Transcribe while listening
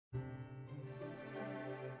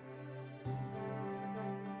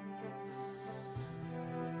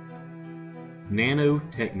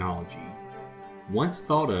Nanotechnology. Once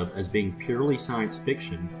thought of as being purely science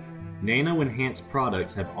fiction, nano-enhanced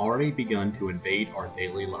products have already begun to invade our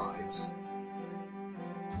daily lives.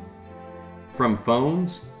 From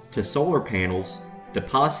phones, to solar panels, to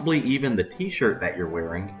possibly even the t-shirt that you're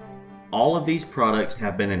wearing, all of these products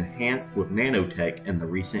have been enhanced with nanotech in the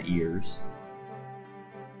recent years.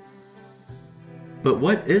 But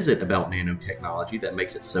what is it about nanotechnology that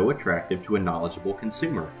makes it so attractive to a knowledgeable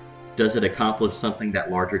consumer? Does it accomplish something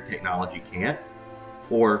that larger technology can't?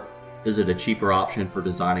 Or is it a cheaper option for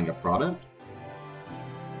designing a product?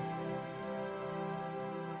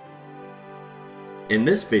 In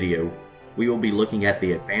this video, we will be looking at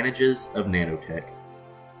the advantages of nanotech.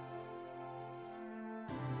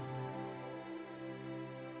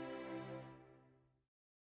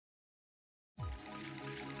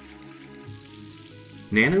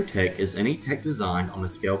 Nanotech is any tech designed on a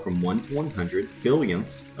scale from 1 to 100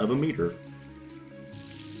 billionths of a meter.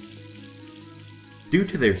 Due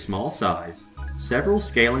to their small size, several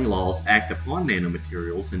scaling laws act upon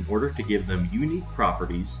nanomaterials in order to give them unique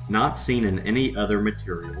properties not seen in any other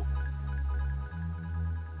material.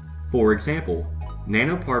 For example,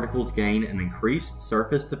 nanoparticles gain an increased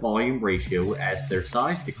surface-to-volume ratio as their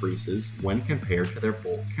size decreases when compared to their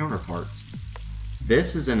bulk counterparts.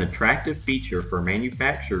 This is an attractive feature for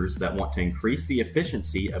manufacturers that want to increase the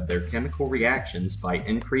efficiency of their chemical reactions by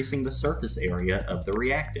increasing the surface area of the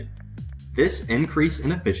reactant. This increase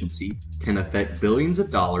in efficiency can affect billions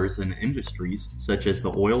of dollars in industries such as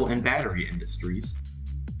the oil and battery industries.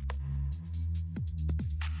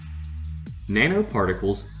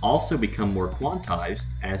 Nanoparticles also become more quantized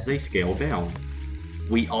as they scale down.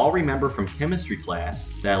 We all remember from chemistry class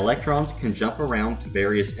that electrons can jump around to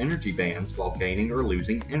various energy bands while gaining or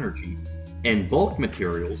losing energy. In bulk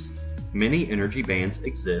materials, many energy bands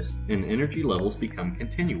exist and energy levels become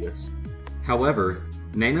continuous. However,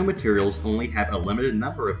 nanomaterials only have a limited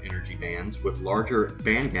number of energy bands with larger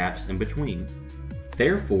band gaps in between.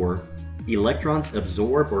 Therefore, electrons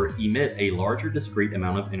absorb or emit a larger discrete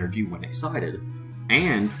amount of energy when excited.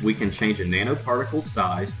 And we can change a nanoparticle's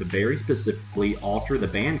size to very specifically alter the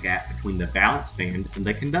band gap between the valence band and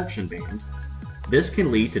the conduction band. This can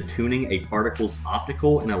lead to tuning a particle's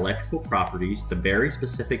optical and electrical properties to very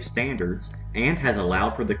specific standards and has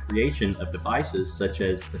allowed for the creation of devices such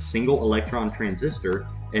as the single electron transistor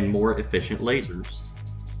and more efficient lasers.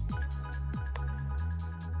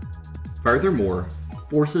 Furthermore,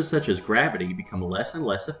 forces such as gravity become less and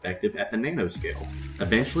less effective at the nanoscale,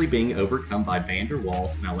 eventually being overcome by van der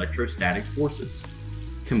Waals and electrostatic forces.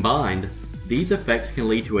 Combined, these effects can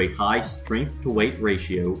lead to a high strength-to-weight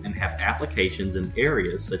ratio and have applications in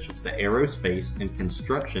areas such as the aerospace and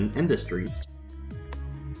construction industries.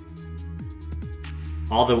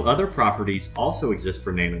 Although other properties also exist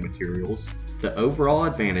for nanomaterials, the overall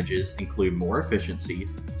advantages include more efficiency,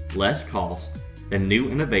 less cost, and new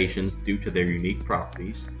innovations due to their unique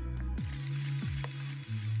properties.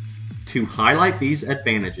 To highlight these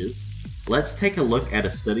advantages, let's take a look at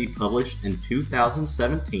a study published in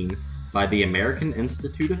 2017 by the American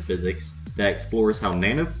Institute of Physics that explores how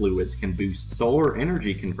nanofluids can boost solar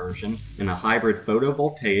energy conversion in a hybrid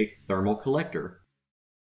photovoltaic thermal collector.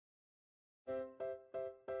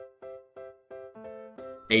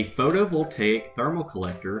 A photovoltaic thermal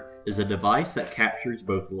collector is a device that captures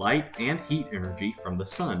both light and heat energy from the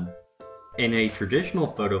sun. In a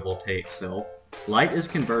traditional photovoltaic cell, light is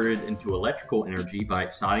converted into electrical energy by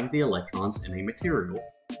exciting the electrons in a material.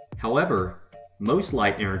 However, most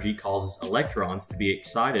light energy causes electrons to be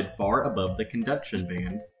excited far above the conduction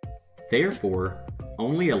band. Therefore,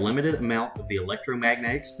 only a limited amount of the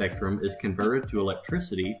electromagnetic spectrum is converted to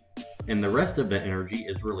electricity, and the rest of the energy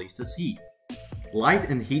is released as heat. Light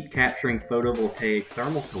and heat capturing photovoltaic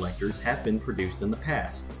thermal collectors have been produced in the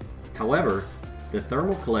past. However, the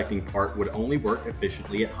thermal collecting part would only work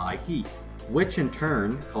efficiently at high heat, which in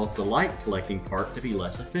turn caused the light collecting part to be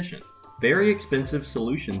less efficient. Very expensive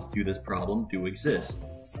solutions to this problem do exist.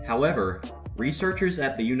 However, researchers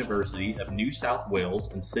at the University of New South Wales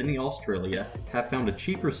in Sydney, Australia have found a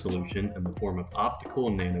cheaper solution in the form of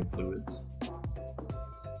optical nanofluids.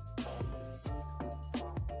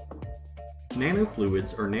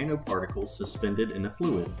 Nanofluids are nanoparticles suspended in a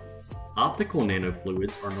fluid. Optical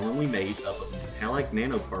nanofluids are normally made up of metallic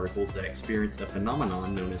nanoparticles that experience a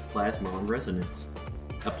phenomenon known as plasmon resonance.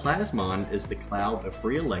 A plasmon is the cloud of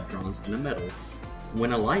free electrons in a metal.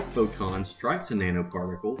 When a light photon strikes a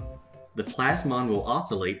nanoparticle, the plasmon will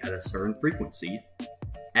oscillate at a certain frequency.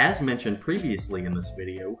 As mentioned previously in this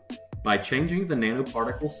video, by changing the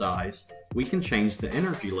nanoparticle size, we can change the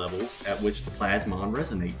energy level at which the plasmon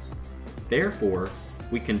resonates. Therefore,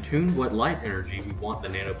 we can tune what light energy we want the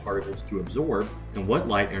nanoparticles to absorb and what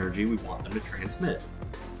light energy we want them to transmit.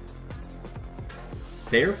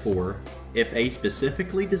 Therefore, if a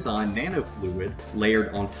specifically designed nanofluid layered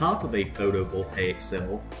on top of a photovoltaic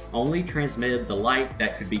cell only transmitted the light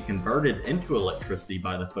that could be converted into electricity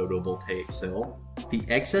by the photovoltaic cell, the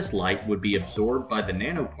excess light would be absorbed by the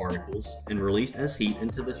nanoparticles and released as heat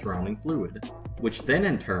into the surrounding fluid, which then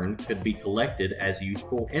in turn could be collected as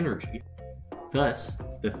useful energy. Thus,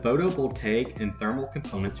 the photovoltaic and thermal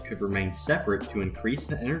components could remain separate to increase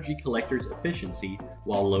the energy collector's efficiency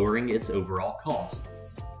while lowering its overall cost.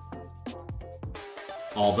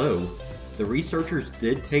 Although, the researchers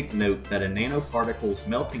did take note that a nanoparticle's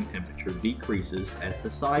melting temperature decreases as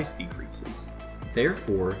the size decreases.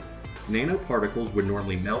 Therefore, nanoparticles would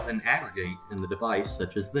normally melt and aggregate in the device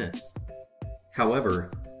such as this.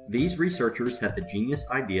 However, these researchers had the genius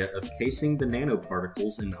idea of casing the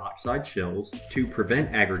nanoparticles in oxide shells to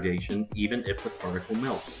prevent aggregation even if the particle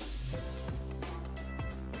melts.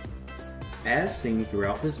 As seen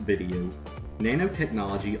throughout this video,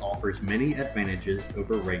 nanotechnology offers many advantages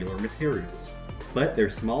over regular materials, but their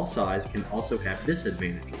small size can also have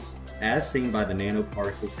disadvantages, as seen by the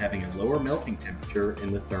nanoparticles having a lower melting temperature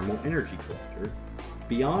in the thermal energy collector.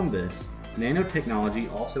 Beyond this,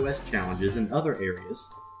 nanotechnology also has challenges in other areas,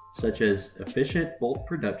 such as efficient bulk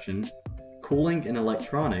production, cooling in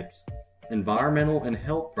electronics, environmental and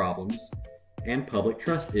health problems, and public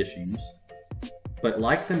trust issues. But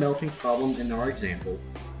like the melting problem in our example,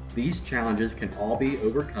 these challenges can all be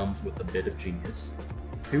overcome with a bit of genius.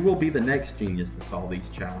 Who will be the next genius to solve these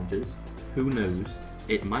challenges? Who knows?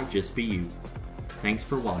 It might just be you. Thanks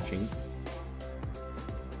for watching.